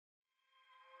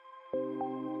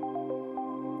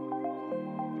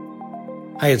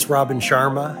Hi, it's Robin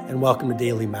Sharma, and welcome to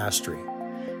Daily Mastery.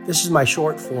 This is my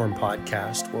short form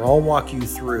podcast where I'll walk you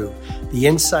through the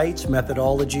insights,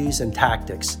 methodologies, and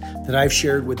tactics that I've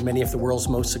shared with many of the world's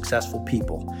most successful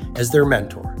people as their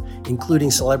mentor,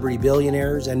 including celebrity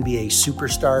billionaires, NBA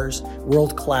superstars,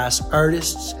 world-class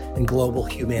artists, and global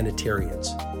humanitarians.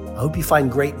 I hope you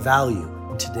find great value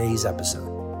in today's episode.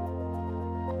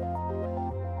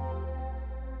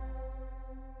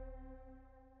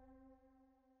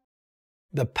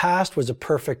 The past was a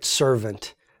perfect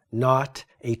servant, not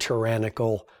a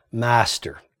tyrannical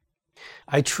master.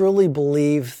 I truly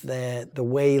believe that the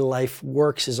way life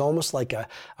works is almost like a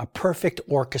perfect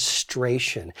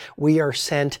orchestration. We are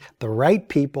sent the right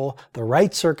people, the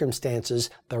right circumstances,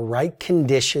 the right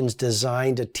conditions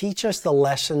designed to teach us the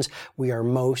lessons we are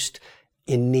most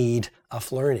in need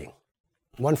of learning.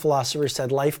 One philosopher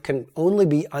said life can only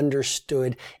be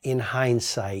understood in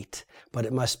hindsight, but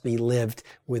it must be lived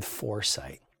with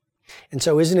foresight. And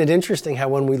so isn't it interesting how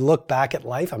when we look back at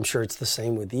life, I'm sure it's the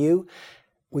same with you,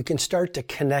 we can start to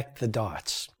connect the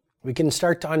dots. We can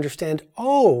start to understand,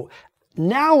 oh,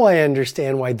 now I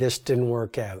understand why this didn't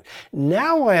work out.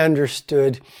 Now I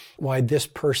understood why this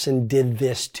person did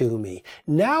this to me.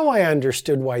 Now I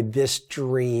understood why this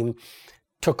dream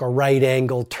took a right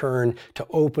angle turn to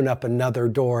open up another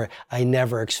door I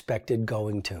never expected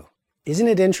going to. Isn't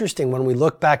it interesting when we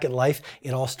look back at life,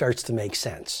 it all starts to make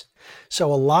sense.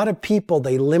 So a lot of people,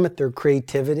 they limit their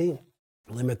creativity,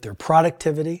 limit their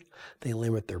productivity, they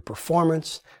limit their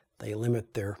performance, they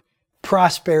limit their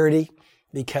prosperity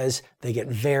because they get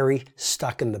very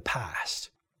stuck in the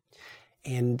past.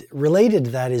 And related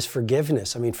to that is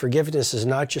forgiveness. I mean, forgiveness is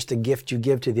not just a gift you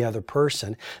give to the other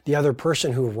person. The other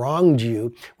person who wronged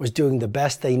you was doing the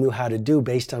best they knew how to do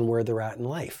based on where they're at in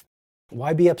life.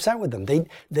 Why be upset with them?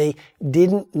 They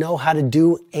didn't know how to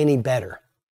do any better.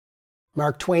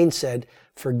 Mark Twain said,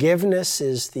 forgiveness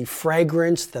is the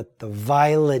fragrance that the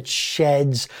violet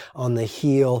sheds on the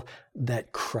heel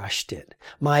that crushed it.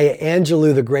 Maya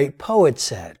Angelou, the great poet,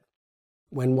 said,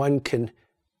 when one can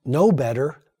know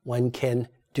better, one can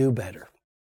do better.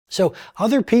 So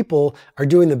other people are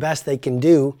doing the best they can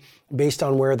do based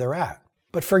on where they're at.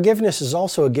 But forgiveness is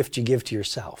also a gift you give to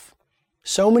yourself.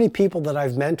 So many people that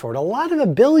I've mentored, a lot of the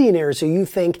billionaires who you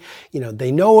think,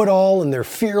 they know it all and they're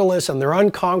fearless and they're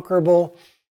unconquerable.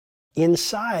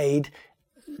 Inside,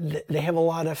 they have a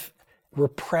lot of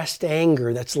repressed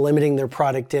anger that's limiting their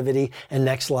productivity and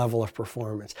next level of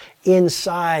performance.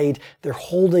 Inside, they're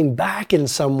holding back in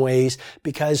some ways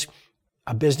because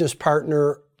a business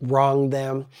partner wronged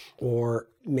them, or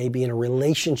maybe in a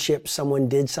relationship, someone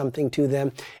did something to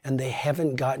them and they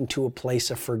haven't gotten to a place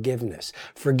of forgiveness.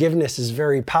 Forgiveness is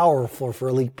very powerful for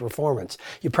elite performance.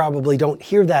 You probably don't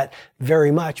hear that very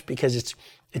much because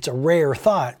it's a rare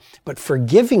thought, but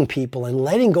forgiving people and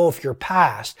letting go of your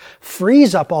past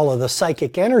frees up all of the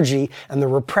psychic energy and the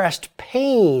repressed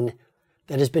pain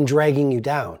that has been dragging you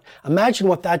down. Imagine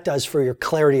what that does for your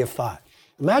clarity of thought.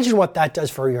 Imagine what that does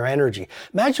for your energy.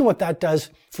 Imagine what that does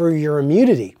for your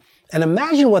immunity. And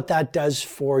imagine what that does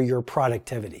for your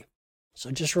productivity.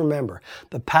 So just remember,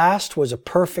 the past was a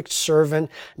perfect servant,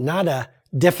 not a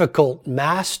difficult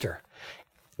master.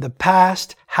 The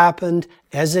past happened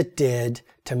as it did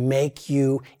to make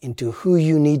you into who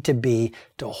you need to be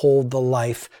to hold the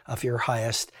life of your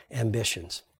highest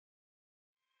ambitions.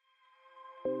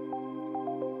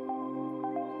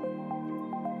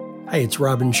 Hi, it's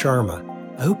Robin Sharma.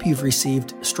 I hope you've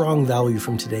received strong value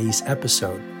from today's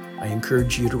episode. I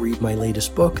encourage you to read my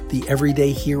latest book, The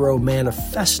Everyday Hero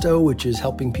Manifesto, which is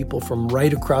helping people from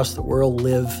right across the world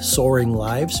live soaring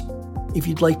lives. If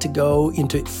you'd like to go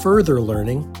into further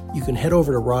learning, you can head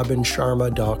over to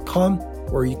robinsharma.com,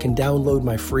 where you can download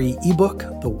my free ebook,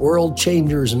 The World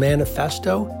Changers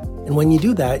Manifesto. And when you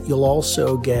do that, you'll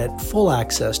also get full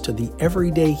access to the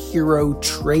Everyday Hero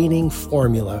Training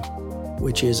Formula,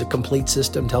 which is a complete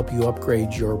system to help you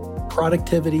upgrade your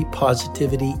productivity,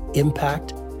 positivity,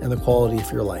 impact, and the quality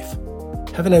of your life.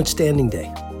 Have an outstanding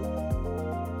day.